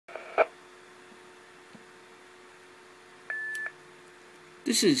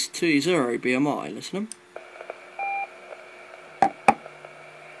This is 20 BMI, listening.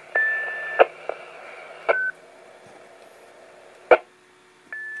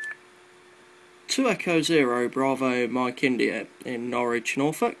 Two Echo Zero Bravo Mike India in Norwich,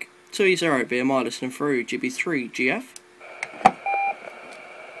 Norfolk. 20 BMI listening through GB3 GF.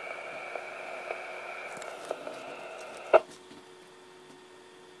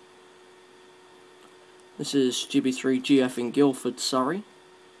 This is GB3 GF in Guildford, Surrey.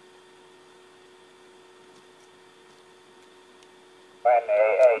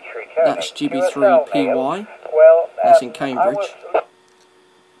 That's GB3 PY. That's in Cambridge.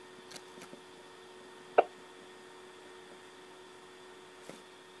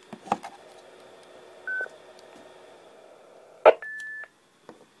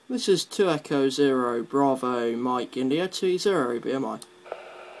 This is 2 Echo Zero Bravo Mike India 20 BMI.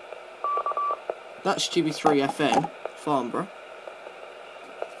 That's GB3 FN Farnborough.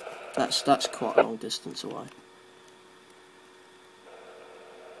 That's quite a long distance away.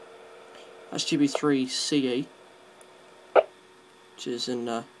 That's GB3 CE, which is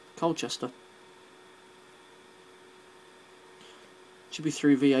in Colchester.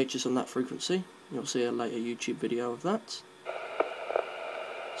 GB3 VH is on that frequency. You'll see a later YouTube video of that.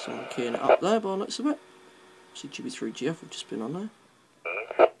 Someone keying it up there by the looks of it. See GB3 GF have just been on there.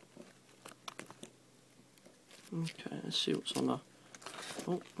 Okay, let's see what's on our.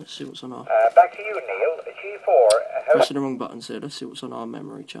 Oh, let's see what's on our. Back to you, Neil. G4. Pressing the wrong buttons here. Let's see what's on our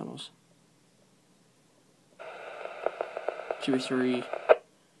memory channels. GB3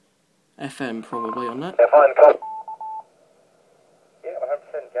 FM probably on that. Yeah, 100%,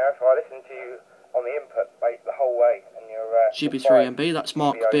 Gareth. I listened to you on the input the whole way, and you're GB3 MB. That's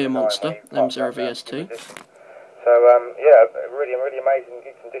Mark Beer Monster M0VST. So yeah, really amazing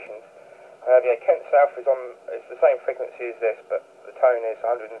good conditions. Yeah, Kent South is on. It's the same frequency as this, but the tone is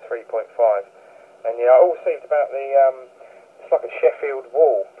 103.5. And yeah, I all received about the. It's like a Sheffield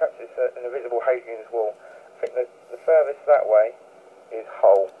wall. Perhaps it's an invisible Hadrian's wall. I think that the furthest that way is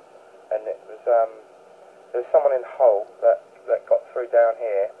Hull, and it was there was someone in Hull that got through down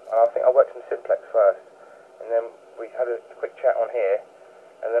here. And I think I worked in Simplex first, and then we had a quick chat on here,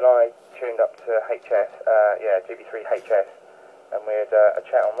 and then I tuned up to HS, GB3 HS. And we had a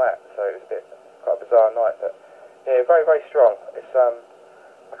chat on that, so it was quite a bizarre night, but yeah, very strong. It's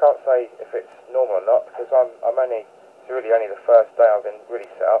I can't say if it's normal or not, because it's really only the first day I've been really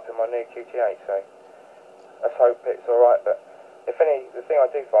set up in my new QT8, so let's hope it's alright. But the thing I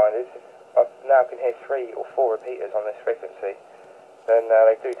do find is if I now can hear 3 or 4 repeaters on this frequency, then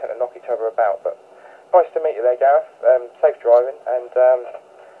they do tend to knock each other about. But nice to meet you there, Gareth. Safe driving, and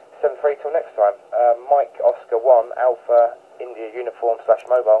 7-3 till next time. Mike Oscar 1 Alpha India Uniform /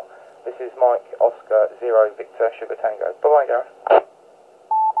 Mobile. This is Mike Oscar 0 Victor Sugar Tango. Bye bye, Gareth.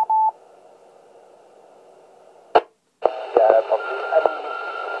 Yeah, no problem.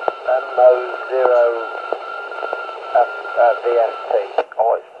 MO0 VNT.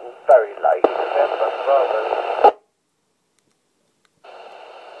 Oh, it's very late. Remember,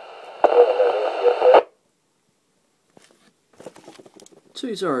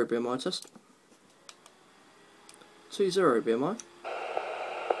 20 BMI test. 20 BMI.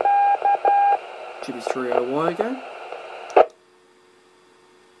 GB3OY again.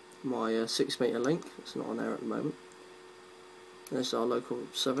 My 6 metre link, it's not on air at the moment. There's our local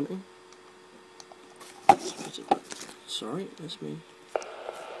 70. Sorry, there's me.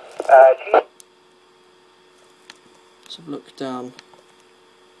 Let's have a look down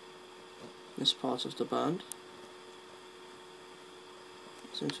this part of the band.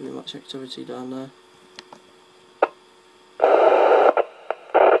 Seems to be much activity down there.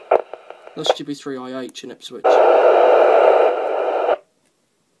 That's GB3IH in Ipswich. At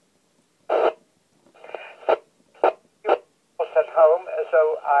home,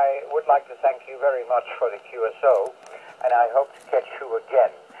 so I would like to thank you very much for the QSO, and I hope to catch you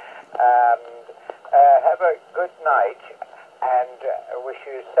again. Have a good night, and wish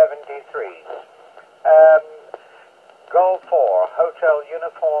you 73s. Golf 4, Hotel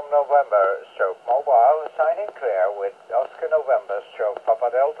Uniform November / Mobile, signing clear with Oscar November / Papa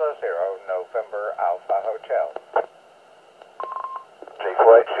Delta 0 November Alpha Hotel.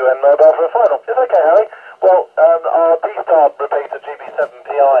 G4HUN Mobile for a final. It's okay, Harry. Well, our D-Star repeater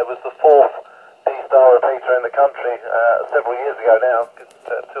GB7PI was the 4th D-Star repeater in the country several years ago now.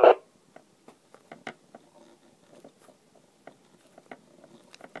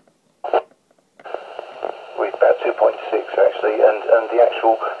 About 2.6 actually, and the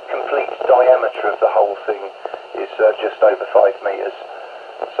actual complete diameter of the whole thing is just over 5 metres.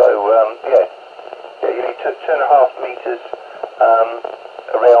 So yeah, you need 2.5 metres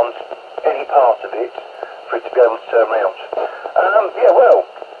around any part of it for it to be able to turn round. Yeah, well,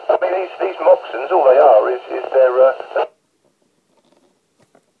 I mean, these Moxons, all they are is they're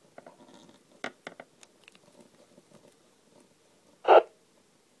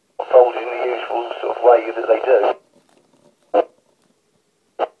folded in the usual sort of way that they do.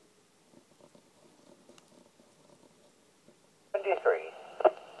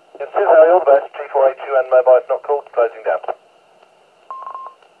 Harry, all the best. G482 and mobile if not called, closing down.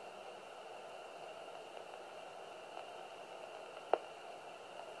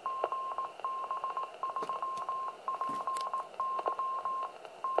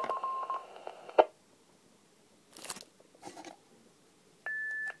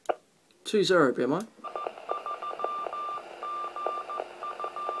 Two zero BMI.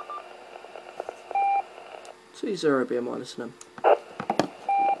 Two zero BMI listening.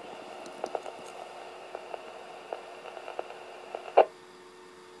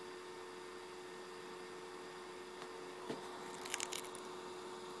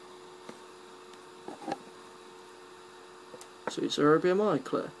 Two zero BMI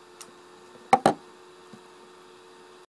clear.